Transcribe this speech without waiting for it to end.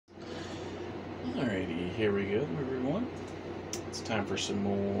Alrighty, here we go, everyone. It's time for some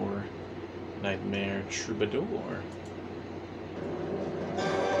more Nightmare Troubadour.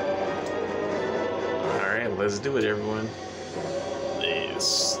 Alright, let's do it, everyone.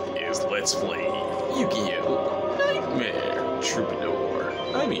 This is Let's Play Yu-Gi-Oh! Nightmare Troubadour.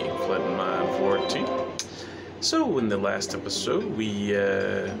 I'm Floodmine 14. So, in the last episode, we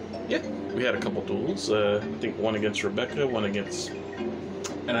had a couple duels. I think one against Rebecca, one against...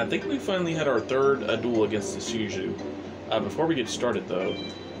 And I think we finally had our third duel against the ishizu. Before we get started, though,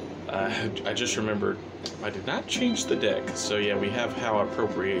 I just remembered I did not change the deck. So yeah, we have how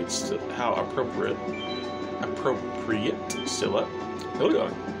appropriate still up. Hold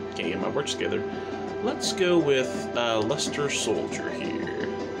on, can't get my words together. Let's go with Luster Soldier here.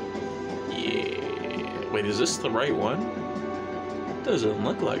 Yeah. Wait, is this the right one? Doesn't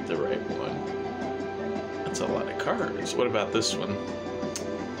look like the right one. That's a lot of cards. What about this one?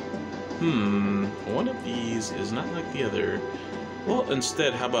 One of these is not like the other. Well,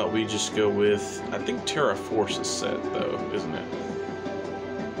 instead, how about we just go with, I think Terra Force is set, though, isn't it?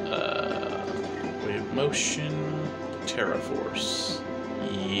 Wave Motion, Terra Force.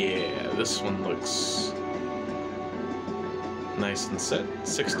 Yeah, this one looks nice and set.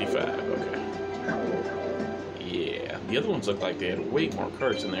 65, okay. Yeah, the other ones look like they had way more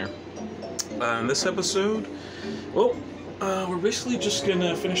cards in there. In this episode, well, we're basically just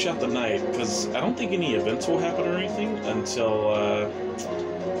gonna finish out the night, because I don't think any events will happen or anything until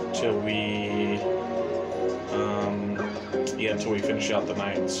we finish out the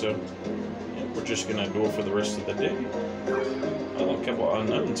night. So yeah, we're just gonna duel for the rest of the day. Oh, a couple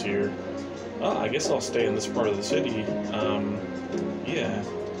unknowns here. Oh, I guess I'll stay in this part of the city. Yeah,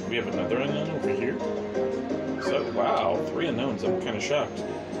 we have another unknown over here. So wow, 3 unknowns. I'm kind of shocked.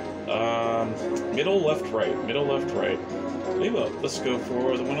 Middle, left, right. Middle, left, right. Maybe let's go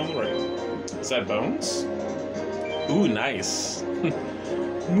for the one on the right. Is that Bonz? Ooh, nice.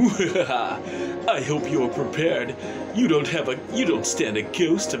 I hope you're prepared. You don't stand a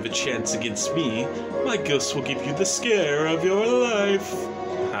ghost of a chance against me. My ghost will give you the scare of your life.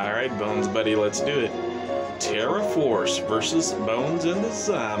 Alright, Bonz buddy, let's do it. Terra Force versus Bonz and the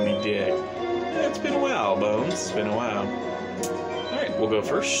zombie deck. It's been a while, Bonz. It's been a while. Alright, we'll go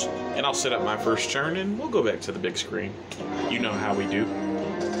first. And I'll set up my first turn, and we'll go back to the big screen. You know how we do.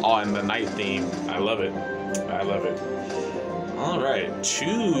 Oh, and the night theme. I love it. I love it. Alright,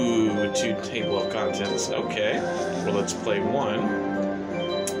 two table of contents. Okay. Well, let's play one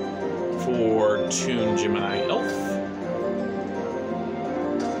for Toon Gemini Elf.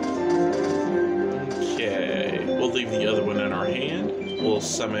 Okay. We'll leave the other one in our hand. We'll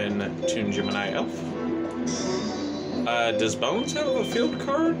summon Toon Gemini Elf. Does Bonz have a field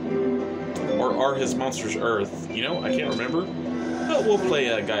card? Or are his monsters Earth? You know, I can't remember. But we'll play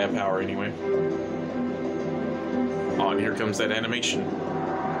Gaia Power anyway. Oh, and here comes that animation.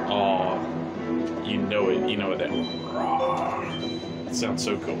 Oh, you know it. You know that. It sounds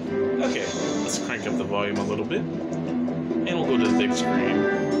so cool. Okay, let's crank up the volume a little bit. And we'll go to the big screen.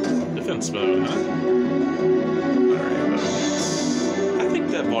 Defense mode, huh? Alright, I think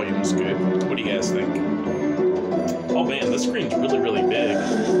that volume's good. What do you guys think? Oh man, this screen's really, really big.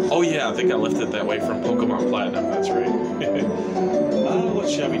 Oh yeah, I think I left it that way from Pokemon Platinum, that's right. What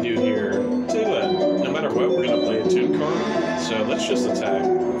shall we do here? Tell you what, no matter what, we're gonna play a Toon card, so let's just attack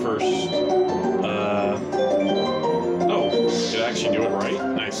first. Oh, did I actually do it right?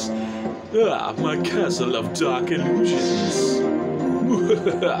 Nice. Ah, my castle of dark illusions.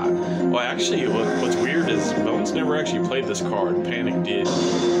 Well, actually, what's weird is Bonz never actually played this card. Panic did.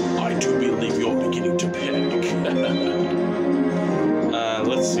 I do believe you're beginning to panic.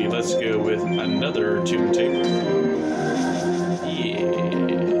 Let's see. Let's go with another Toon table. Yeah.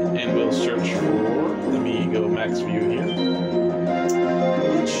 And we'll search for... Let me go max view here.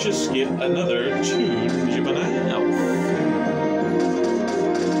 Let's just get another Toon Gemini Elf.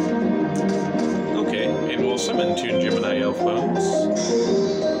 Okay, and we'll summon Toon Gemini Elf Bonz.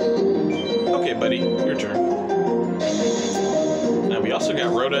 Okay, buddy, your turn. Now we also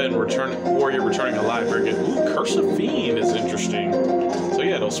got Rhoda and Warrior returning alive. Very good. Ooh, Curse of Fiend is interesting. So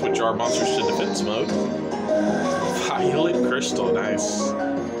yeah, it'll switch our monsters to defense mode. Violet Crystal, nice.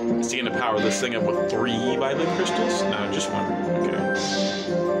 Is he gonna power this thing up with 3 Violet Crystals? No, just 1. Okay.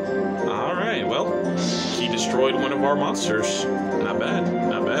 Alright, well, he destroyed one of our monsters. Not bad.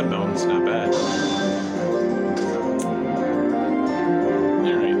 Not bad, Bonz. Not bad.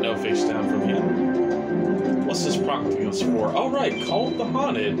 Face down from him. What's this prompting us for? Oh right, Call of the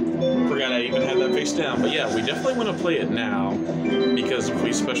Haunted. Forgot I even had that face down. But yeah, we definitely want to play it now, because if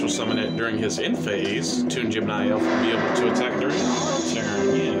we special summon it during his end phase, Toon Gemini Elf will be able to attack during our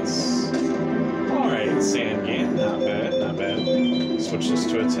turn. Yes. approaches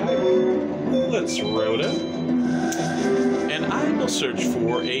to attack. Let's Rhoda. And I will search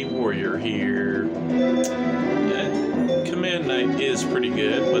for a warrior here. Command Knight is pretty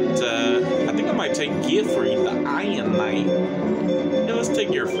good, but I think I might take Gearfried, the Iron Knight. Yeah, let's take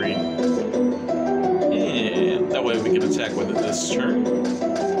Gearfried. And that way we can attack with it this turn.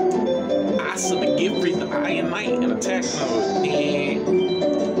 Awesome, Gearfried, the Iron Knight in attack mode.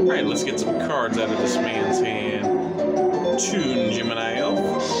 Alright, let's get some cards out of this man's hand. Tune Gemini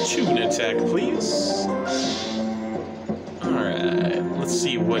Elf. Tune attack, please. Alright, let's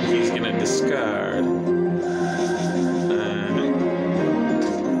see what he's gonna discard.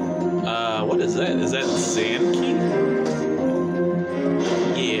 What is that? Is that Sand Key?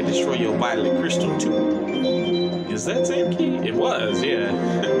 Yeah, destroy your violet crystal too. Is that Sand Key? It was, yeah.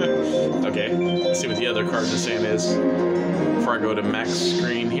 Okay, let's see what the other card in this hand is. Before I go to max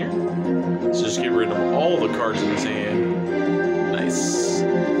screen here. Let's just get rid of all the cards in this hand. Nice.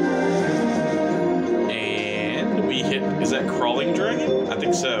 And we hit, is that Crawling Dragon? I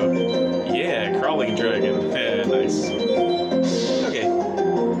think so. Yeah, Crawling Dragon. Yeah, nice. Okay.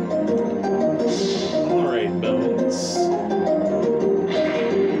 Alright, Bonz.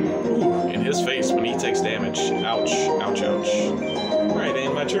 Ooh, in his face when he takes damage. Ouch, ouch, ouch. Alright,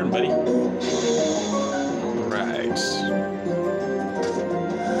 and my turn, buddy. Alright.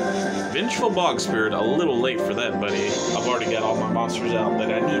 Vengeful Bog Spirit, a little late for that, buddy. I've already got all my monsters out that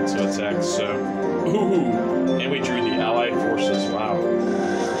I need to attack, so... Ooh! And we drew the allied forces, wow.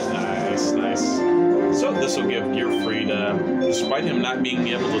 Nice, nice. So this will give Gearfried, despite him not being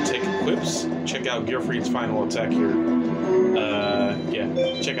able to take equips, check out Gearfried's final attack here.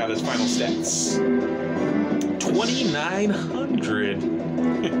 Yeah, check out his final stats. 2,900!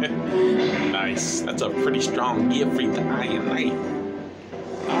 Nice, that's a pretty strong Gearfried the Iron Knight.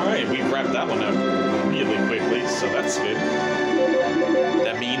 Alright, we wrapped that one up really quickly, so that's good.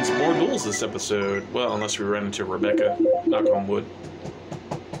 That means more duels this episode. Well, unless we run into Rebecca. Knock on wood.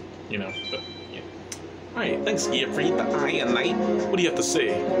 You know, but yeah. Alright, thanks Gearfried, the Iron Knight. What do you have to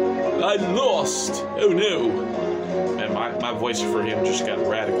say? I lost! Oh no! And my voice for him just got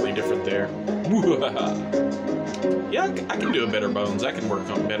radically different there. Yeah, I can do a better, Bonz. I can work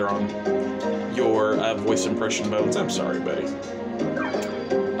on better on your voice impression, Bonz. I'm sorry, buddy.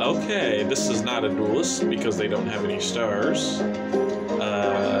 Okay, this is not a duelist because they don't have any stars.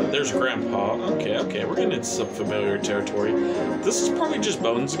 There's Grandpa. Okay, we're getting into some familiar territory. This is probably just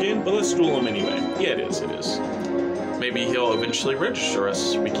Bonz again, but let's duel him anyway. Yeah, it is. Maybe he'll eventually register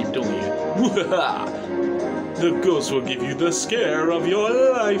us. We keep doing it. The ghost will give you the scare of your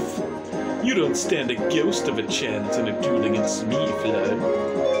life. You don't stand a ghost of a chance in a duel against me, Flood.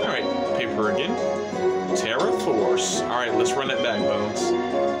 Alright, paper again. Terra Force. Alright, let's run it back, Bonz.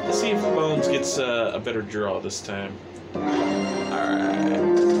 Let's see if Bonz gets a better draw this time. Alright.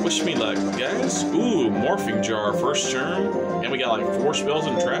 Wish me luck, guys. Ooh, Morphing Jar first turn. And we got like 4 spells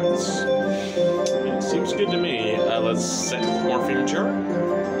and traps. It seems good to me. Let's set Morphing Jar.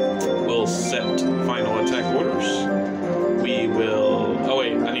 We'll set final attack orders. We will... Oh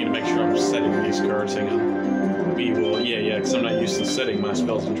wait, I need to make sure I'm setting these cards. Hang on. We will... Yeah, because I'm not used to setting my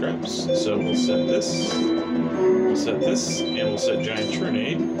spells and traps. So we'll set this. We'll set this. And we'll set Giant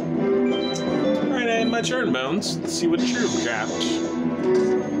Trinade. Alright, and my turn, Bonz. Let's see what you've got.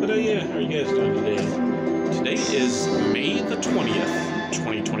 But yeah, how are you guys doing today? Today is May the 20th,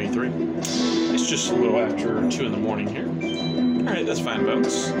 2023. It's just a little after 2 in the morning here. Alright, that's fine,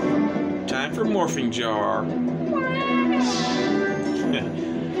 Bonz. Time for Morphing Jar.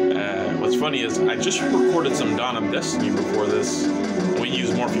 What's funny is I just recorded some Dawn of Destiny before this. We use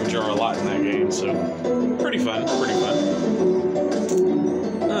Morphing Jar a lot in that game, so pretty fun,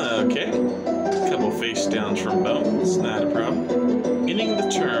 Okay. Couple face downs from Bonz, not a problem. Ending the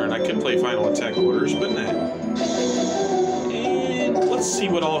turn, I could play final attack orders, but nah. And let's see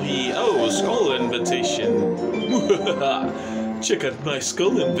what all he... Oh, Skull Invitation. Check out my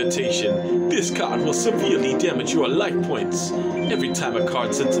Skull Invitation. This card will severely damage your life points. Every time a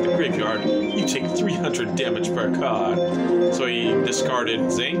card's sent to the graveyard, you take 300 damage per card. So he discarded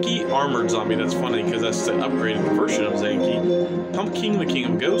Zanki, Armored Zombie. That's funny because that's the upgraded version of Zanki. Pumpkin, the King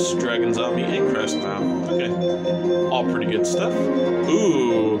of Ghosts, Dragon Zombie, and Crest Bomb. Okay. All pretty good stuff.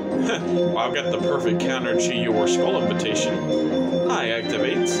 Ooh. Well, I've got the perfect counter to your Skull Invitation. I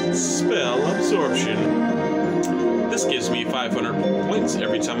activate Spell Absorption. This gives me 500 points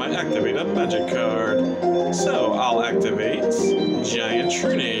every time I activate a magic card. So I'll activate Giant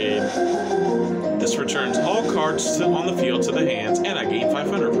Trinade. This returns all cards on the field to the hands, and I gain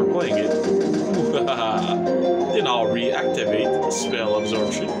 500 for playing it. Then I'll reactivate Spell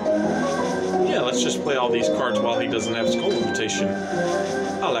Absorption. Yeah, let's just play all these cards while he doesn't have Skull Invitation.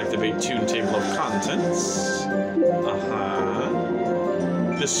 I'll activate Tune Table of Contents.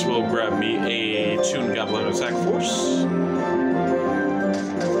 This will grab me a Toon Goblin Attack Force.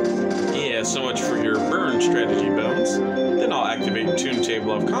 Yeah, so much for your burn strategy, Bonz. Then I'll activate Tune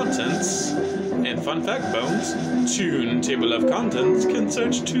Table of Contents. And fun fact, Bonz, Tune Table of Contents can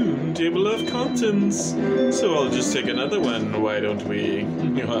search Tune Table of Contents. So I'll just take another one, why don't we?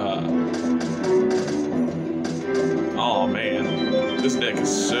 Oh man, this deck is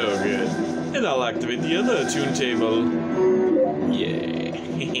so good. And I'll activate the other Tune Table. Yeah.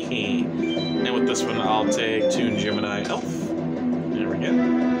 And with this one, I'll take Toon Gemini Elf. There we go.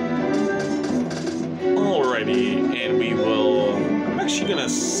 Alrighty, and we will... I'm actually gonna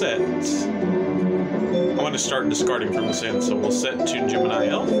set... I want to start discarding from this end, so we'll set Toon Gemini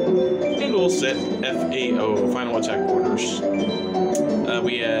Elf, and we'll set FAO, Final Attack Orders.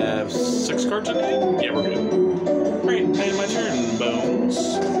 We have 6 cards in hand? Yeah, we're good. Alright, and my turn, Bonz.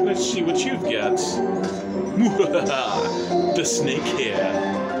 Let's see what you've got. The snake hair.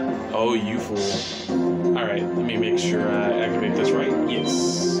 Oh, you fool. Alright, let me make sure I activate this right.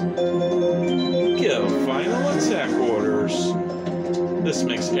 Yes. Go, Final Attack Orders. This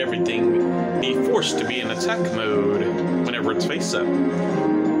makes everything be forced to be in attack mode whenever it's face up.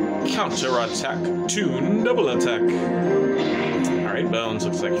 Counter attack, Toon Double Attack. Alright, Bonz,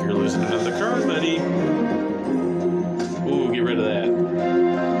 looks like you're losing another card, buddy. Ooh, get rid of that.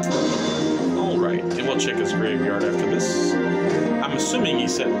 Alright, and we'll check his graveyard after this. I'm assuming he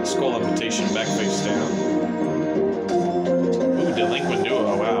set Skull Invitation back face down. Ooh, Delinquent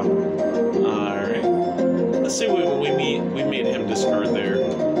Duo, wow. Alright. Let's see what we made him discard there.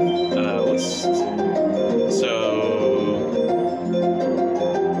 List. So...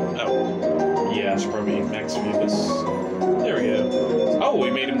 Oh. Yeah, it's probably Max Phoebus. There we go. Oh, we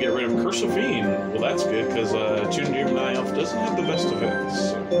made him get rid of Curse of Fiend. Well, that's good, because Toon Gemini Elf doesn't have the best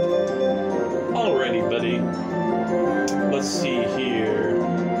effects. Alrighty, buddy. Let's see here.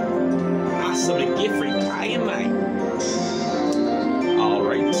 Awesome and gift free pie and night.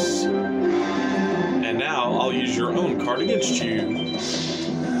 Alright. And now I'll use your own card against you.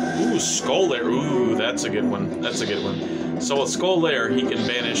 Ooh, Skull Lair. Ooh, that's a good one. That's a good one. So with Skull Lair, he can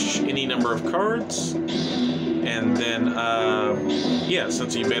banish any number of cards. And then, yeah,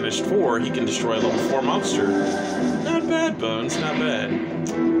 since he banished 4, he can destroy a level 4 monster. Not bad, Bonz, not bad.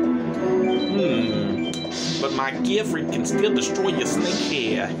 But my Geofreak can still destroy your snake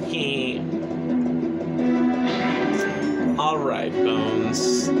hair. Alright,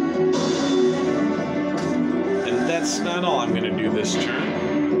 Bonz. And that's not all I'm gonna do this turn.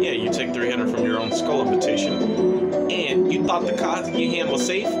 Yeah, you take 300 from your own Skull Invitation. And you thought the cards in your hand was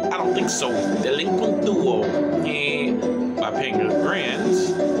safe? I don't think so. Delinquent Duo. By paying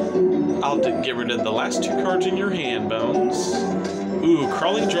 $1,000, I'll get rid of the last 2 cards in your hand, Bonz. Ooh,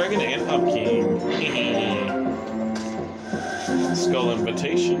 Crawling Dragon and Pumpkin. Skull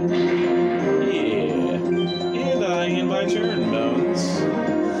Invitation. Yeah. And I end my turn, Bonz.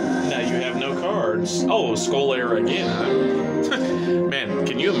 Now you have no cards. Oh, Skull Lair again, huh? Man,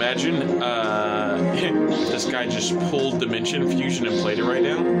 can you imagine this guy just pulled Dimension Fusion and played it right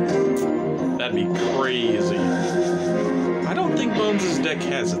now? That'd be crazy. I don't think Bonz's deck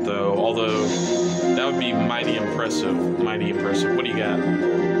has it though, although that would be mighty impressive. Mighty impressive. What do you got?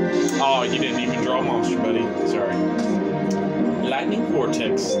 Oh, you didn't even draw a monster, buddy. Sorry. Lightning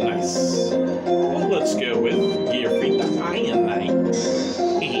Vortex. Nice. Well, let's go with Geofreak the Iron Knight.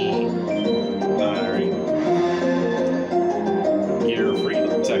 Alright. Geofreak,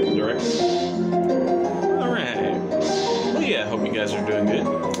 attacking directly. Alright. Well, yeah, hope you guys are doing good.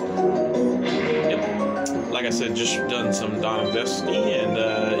 Like I said, just done some Dawn of Destiny, and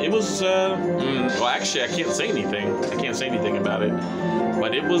it was, well, actually, I can't say anything. I can't say anything about it.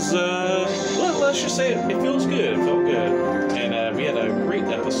 But it was, well, let's just say it feels good. It felt good. And we had a great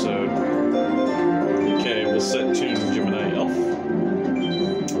episode. Okay, we'll set Toon Gemini Elf.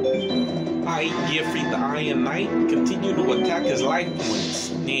 I, Geofreak the Iron Knight, continue to attack his life points.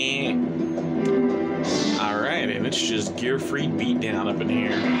 Alright, and it's just Geofreak beat down up in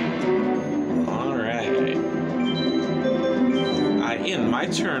here. I end my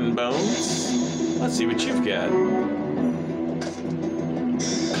turn, Bonz. Let's see what you've got.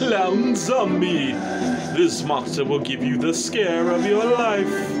 Clown Zombie. This monster will give you the scare of your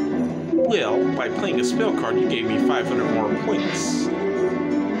life. Well, by playing a spell card, you gave me 500 more points.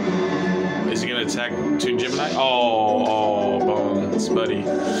 Is he gonna attack Toon Gemini? Oh, Bonz, buddy.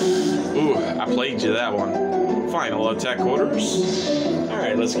 Ooh, I played you that one. Final attack orders.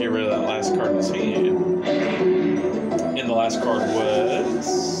 Alright, let's get rid of that last card in his hand. And the last card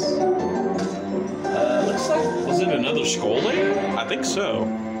was... another skull layer? I think so.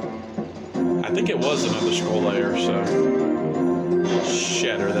 I think it was another skull layer, so.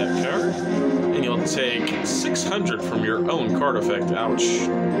 Shatter that card. And you'll take 600 from your own card effect. Ouch.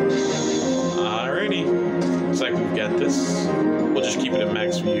 Alrighty. Looks like we've got this. We'll just keep it at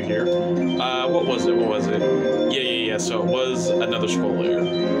max view here. What was it? Yeah. So it was another skull layer.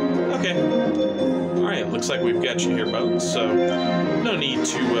 Okay. Alright, looks like we've got you here, Bonz. So, no need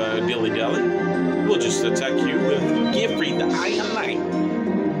to dilly-dally. We'll just attack you with Gearfried the Iron Knight.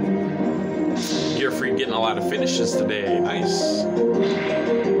 Gearfried getting a lot of finishes today. Nice.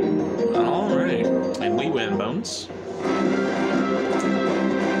 Alright. And we win, Bonz.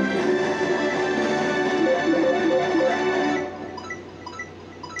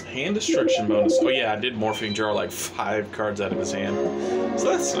 Hand destruction bonus. Oh yeah, I did morphing jar like 5 cards out of his hand. So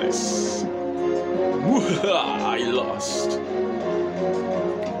that's nice. I lost.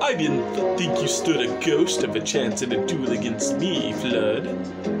 I didn't think you stood a ghost of a chance in a duel against me, Flood.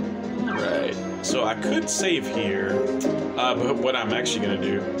 Right. So I could save here. But what I'm actually going to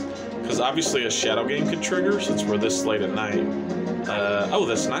do, because obviously a shadow game could trigger since we're this late at night. Oh,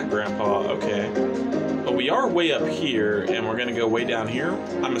 that's not Grandpa. Okay. But we are way up here, and we're going to go way down here.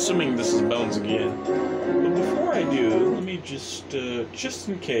 I'm assuming this is Bonz again. But before I do, let me just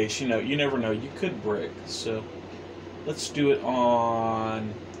in case, you know, you never know, you could brick. So let's do it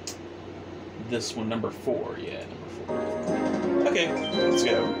on this one, number 4. Yeah, number 4. Okay, let's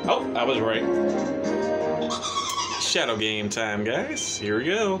go. Oh, I was right. Shadow game time, guys. Here we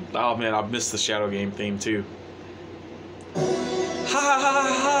go. Oh man, I've missed the shadow game theme too. Ha ha ha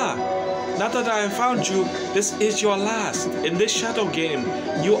ha ha! Now that I have found you, this is your last. In this shadow game,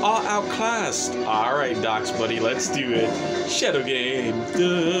 you are outclassed. Alright, Docs, buddy, let's do it. Shadow game.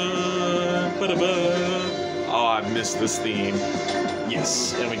 Oh, I missed this theme.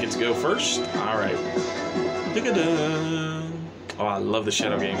 Yes, and we get to go first. Alright. Oh, I love the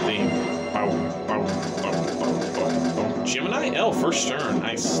shadow game theme. Gemini L, first turn.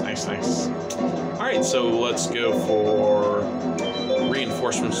 Nice. Alright, so let's go for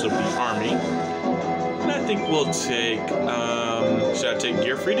reinforcements of the army. And I think we'll take, should I take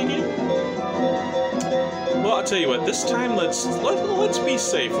Gearfried again? Well, I'll tell you what, this time let's be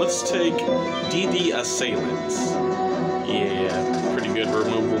safe. Let's take DD Assailant. Yeah, pretty good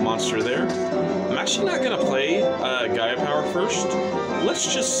removable monster there. I'm actually not going to play Gaia Power first.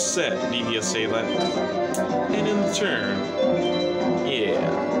 Let's just set DD Assailant. And in the turn, yeah,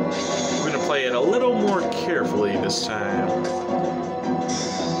 we're going to play it a little more carefully this time.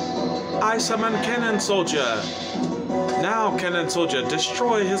 I summon Cannon Soldier. Now, Cannon Soldier,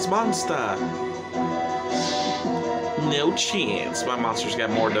 destroy his monster. No chance. My monster's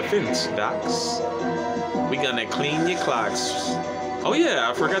got more defense, Docs. We gonna clean your clocks. Oh yeah,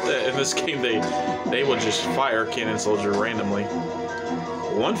 I forgot that in this game they will just fire Cannon Soldier randomly.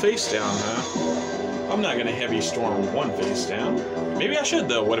 One face down, huh? I'm not gonna heavy storm one face down. Maybe I should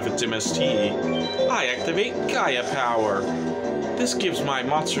though. What if it's MST? I activate Gaia Power. This gives my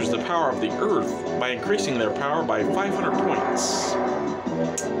monsters the power of the earth by increasing their power by 500 points.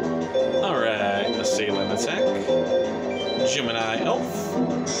 Alright, Assailant attack. Gemini Elf.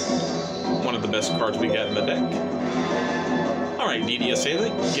 One of the best cards we got in the deck. Alright, DD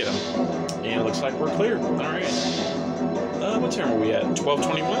Assailant, get him. And it looks like we're clear. Alright. What time are we at?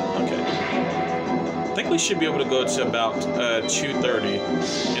 12:21? Okay. I think we should be able to go to about 2:30,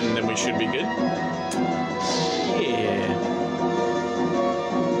 and then we should be good. Yeah.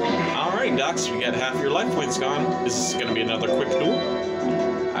 Alright, Docs, we got half your life points gone. Is this going to be another quick duel?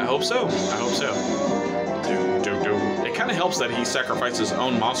 I hope so. It kind of helps that he sacrificed his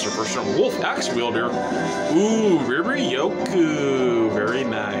own monster for some Wolf Axe Wielder. Ooh, Ryoku. Very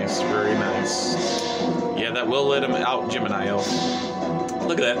nice. Yeah, that will let him out Gemini Elf.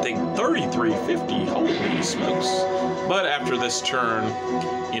 Look at that thing, 3350. Holy smokes. But after this turn,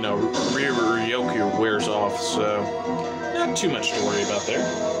 you know, Ryoku wears off, so not too much to worry about there.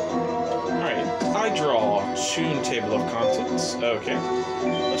 Alright, I draw Tune Table of Contents. Okay.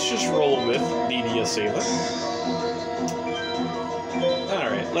 Let's just roll with DD Assailant.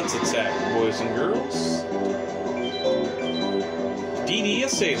 Alright, let's attack, boys and girls. DD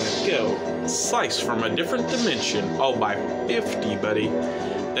Assailant, go. Slice from a different dimension. Oh, by 50, buddy.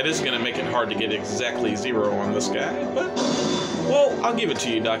 That is going to make it hard to get exactly 0 on this guy, but, well, I'll give it to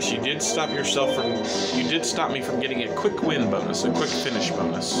you, Docs. You did stop me from getting a quick win bonus, a quick finish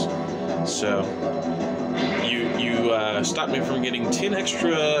bonus. So, you stopped me from getting 10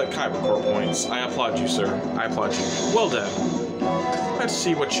 extra Kyber Core points. I applaud you, sir. I applaud you. Well done. Let's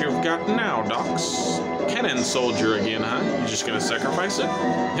see what you've got now, Docs. Cannon soldier again, huh? You just gonna sacrifice it?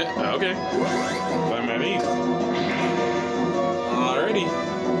 Okay. Fine by me. Alrighty.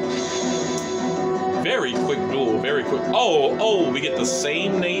 Very quick duel, very quick. Oh, we get the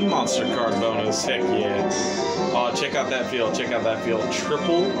same name monster card bonus. Heck yeah. Oh, check out that field, check out that field.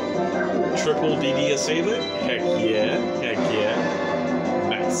 Triple DD Assailant. Heck yeah, heck yeah.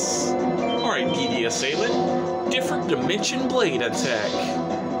 Nice. Alright, DD Assailant. Different dimension blade attack.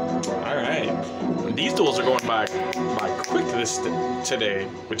 Alright. These duels are going by quick today,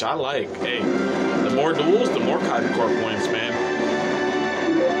 which I like. Hey, the more duels, the more core points, man.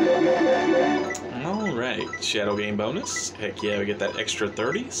 Alright, Shadow Game bonus. Heck yeah, we get that extra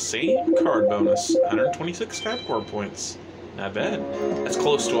 30. Same card bonus. 126 core points. Not bad. That's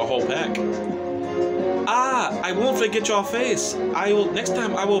close to a whole pack. I won't forget your face. Next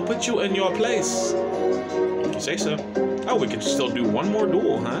time I will put you in your place. If you say so. Oh, we can still do one more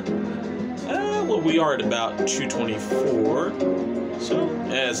duel, huh? Well, we are at about 224. So,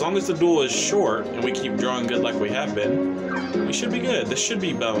 as long as the duel is short and we keep drawing good like we have been, we should be good. This should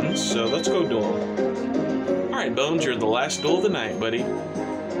be Bonz, so let's go duel. Alright, Bonz, you're the last duel of the night, buddy.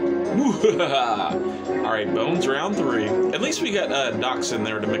 Alright, Bonz, round 3. At least we got Docs in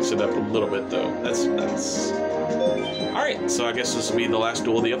there to mix it up a little bit, though. That's nice. Alright, so I guess this will be the last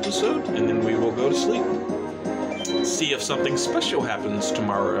duel of the episode, and then we will go to sleep. See if something special happens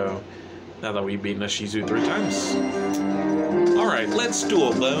tomorrow, now that we've beaten ishizu 3 times. Alright, let's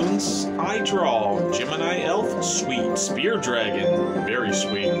duel, Bonz. I draw Gemini Elf, sweet. Spear Dragon, very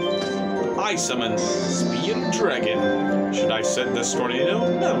sweet. I summon Spear Dragon. Should I set this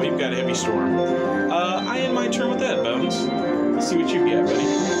tornado? No, we've got Heavy Storm. I end my turn with that, Bonz. Let's see what you got, buddy.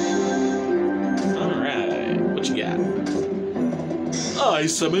 Alright, what you got? I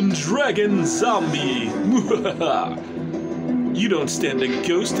summon Dragon Zombie. You don't stand a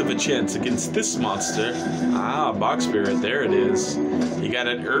ghost of a chance against this monster. Ah, Box Spirit, there it is. You got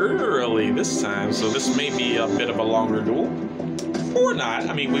it early this time, so this may be a bit of a longer duel. Or not.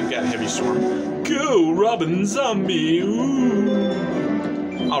 I mean, we've got Heavy Storm. Go, Robin Zombie!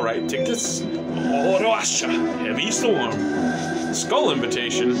 Alright, take this. Oroasha, Heavy Storm. Skull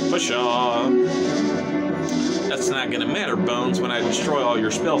Invitation, Pasha. That's not gonna matter, Bonz, when I destroy all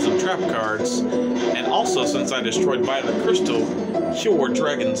your spells and trap cards. And also, since I destroyed Violet Crystal, your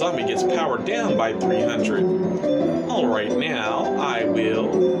Dragon Zombie gets powered down by 300. Alright, now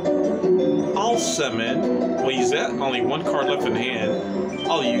I'll summon. Well, use that. Only one card left in hand.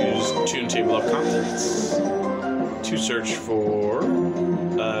 I'll use Tune Table of Contents to search for.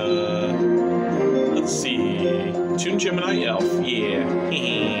 Let's see. Tune Gemini Elf. Yeah.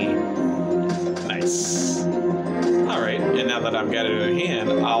 Nice. Alright, and now that I've got it in hand,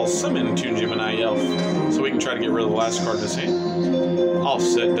 I'll summon Tune Gemini Elf so we can try to get rid of the last card in his hand. I'll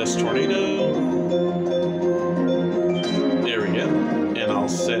set Dust Tornado. There we go. And I'll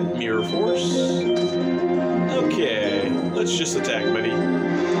set Mirror Force. Okay, let's just attack, buddy.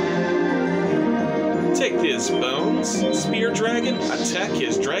 Take this, Bonz. Spear Dragon, attack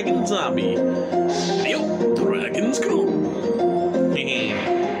his Dragon Zombie. Yo, Dragon's cool.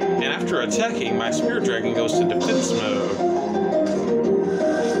 And after attacking, my Spear Dragon goes to defense mode.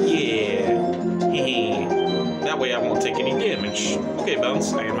 Yeah. That way I won't take any damage. Okay,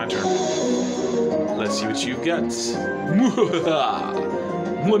 Bonz, I end my turn. Let's see what you've got.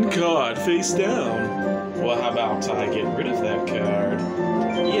 One card face down. Well, how about I get rid of that card?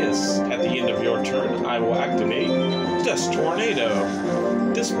 Yes, at the end of your turn, I will activate Dust Tornado.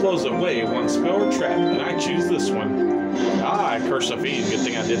 This blows away one spell or trap, and I choose this one. Ah, I curse a fiend. Good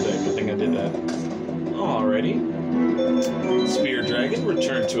thing I did that. Alrighty. Spear Dragon,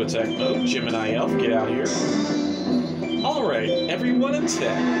 return to attack mode. Gemini Elf, get out here. Alright, everyone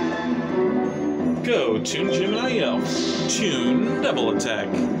attack. Go, Tune Gemini Elf. Tune double attack.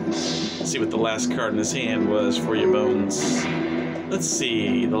 Let's see what the last card in his hand was for you, Bonz. Let's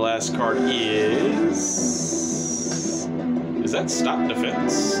see. The last card is that Stop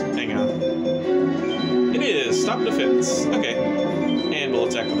Defense? Hang on. It is Stop Defense. Okay. And we'll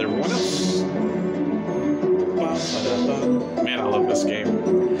attack with everyone else. Man, I love this game.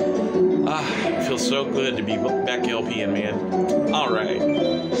 It feels so good to be back LPing, man. Alright.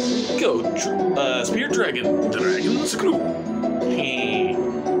 Go, Spear Dragon. Dragon Screw.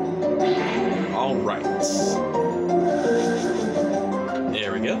 Alright.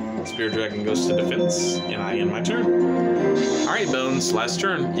 There we go. Spear Dragon goes to defense, and I end my turn. Alright, Bonz, last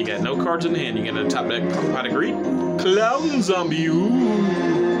turn. You got no cards in hand. You got a top deck pot of greed. Clown Zombie.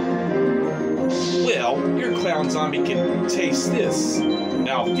 Well, your clown zombie can taste this.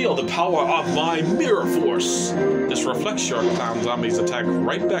 Now feel the power of my mirror force. This reflects your clown zombie's attack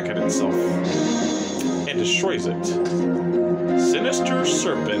right back at itself and destroys it. Sinister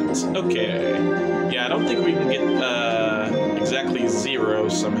serpent. Okay. Yeah, I don't think we can get exactly 0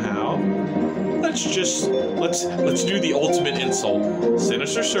 somehow. Let's do the ultimate insult.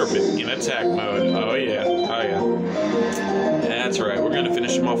 Sinister serpent in attack mode. Oh yeah. Oh yeah. That's right. We're gonna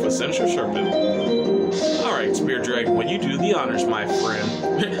finish him off with Sinister serpent. Alright, Spear Dragon, when you do the honors, my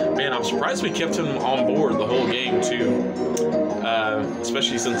friend. Man, I'm surprised we kept him on board the whole game, too.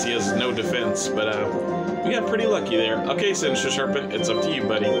 Especially since he has no defense, but we got pretty lucky there. Okay, Sinister Serpent, it's up to you,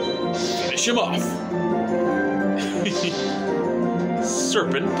 buddy. Finish him off!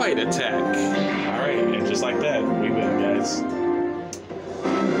 Serpent Bite Attack. Alright, and just like that, we win, guys.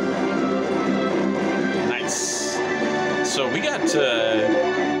 Nice. So we got,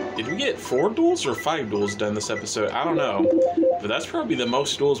 did we get 4 duels or 5 duels done this episode? I don't know. But that's probably the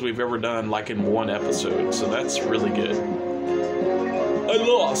most duels we've ever done, like, in one episode. So that's really good. I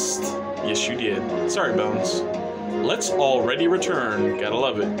lost! Yes, you did. Sorry, Bonz. Let's already return. Gotta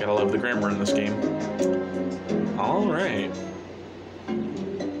love it. Gotta love the grammar in this game. Alright.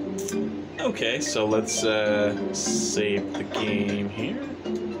 Okay, so let's save the game here.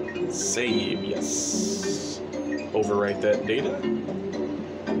 Save, yes. Overwrite that data.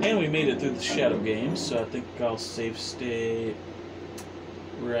 And we made it through the shadow game, so I think I'll save state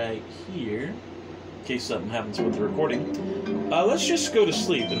right here. In case something happens with the recording. Let's just go to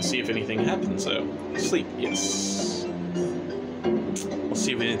sleep and see if anything happens, though. Sleep, yes. We'll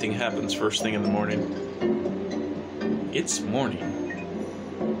see if anything happens first thing in the morning. It's morning.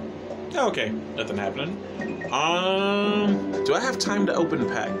 Okay, nothing happening. Do I have time to open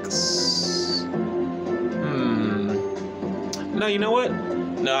packs? No, you know what?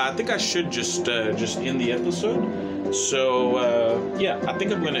 No, I think I should just end the episode. So, yeah, I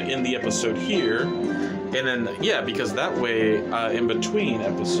think I'm going to end the episode here. And then, yeah, because that way, in between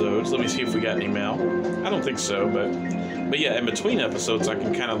episodes, let me see if we got any mail. I don't think so, but yeah, in between episodes, I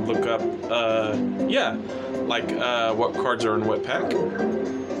can kind of look up, yeah, like, what cards are in what pack.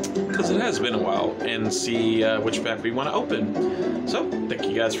 Because it has been a while, and see which pack we want to open. So, thank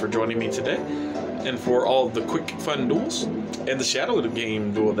you guys for joining me today. And for all the quick, fun duels. And the Shadow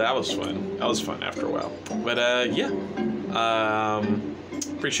game duel, that was fun. That was fun after a while. But, yeah.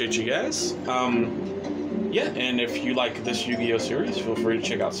 Appreciate you guys. Yeah, and if you like this Yu-Gi-Oh series, feel free to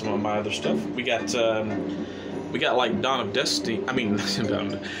check out some of my other stuff. We got like Dawn of Destiny. I mean,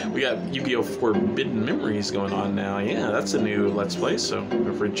 we got Yu-Gi-Oh! Forbidden Memories going on now. Yeah, that's a new Let's Play, so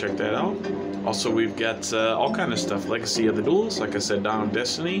feel free to check that out. Also, we've got all kind of stuff. Legacy of the Duels, like I said, Dawn of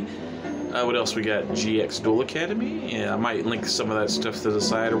Destiny. What else? We got GX Duel Academy. Yeah, I might link some of that stuff to the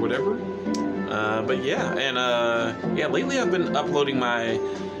side or whatever. But yeah, and yeah, lately I've been uploading my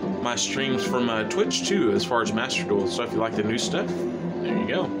streams from Twitch too, as far as Master Duels. So if you like the new stuff, there you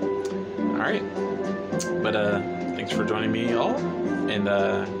go. All right. But thanks for joining me all, and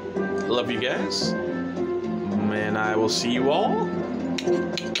love you guys. And I will see you all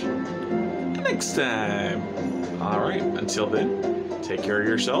next time. All right. Until then, take care of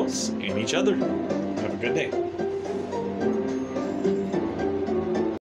yourselves and each other. Have a good day.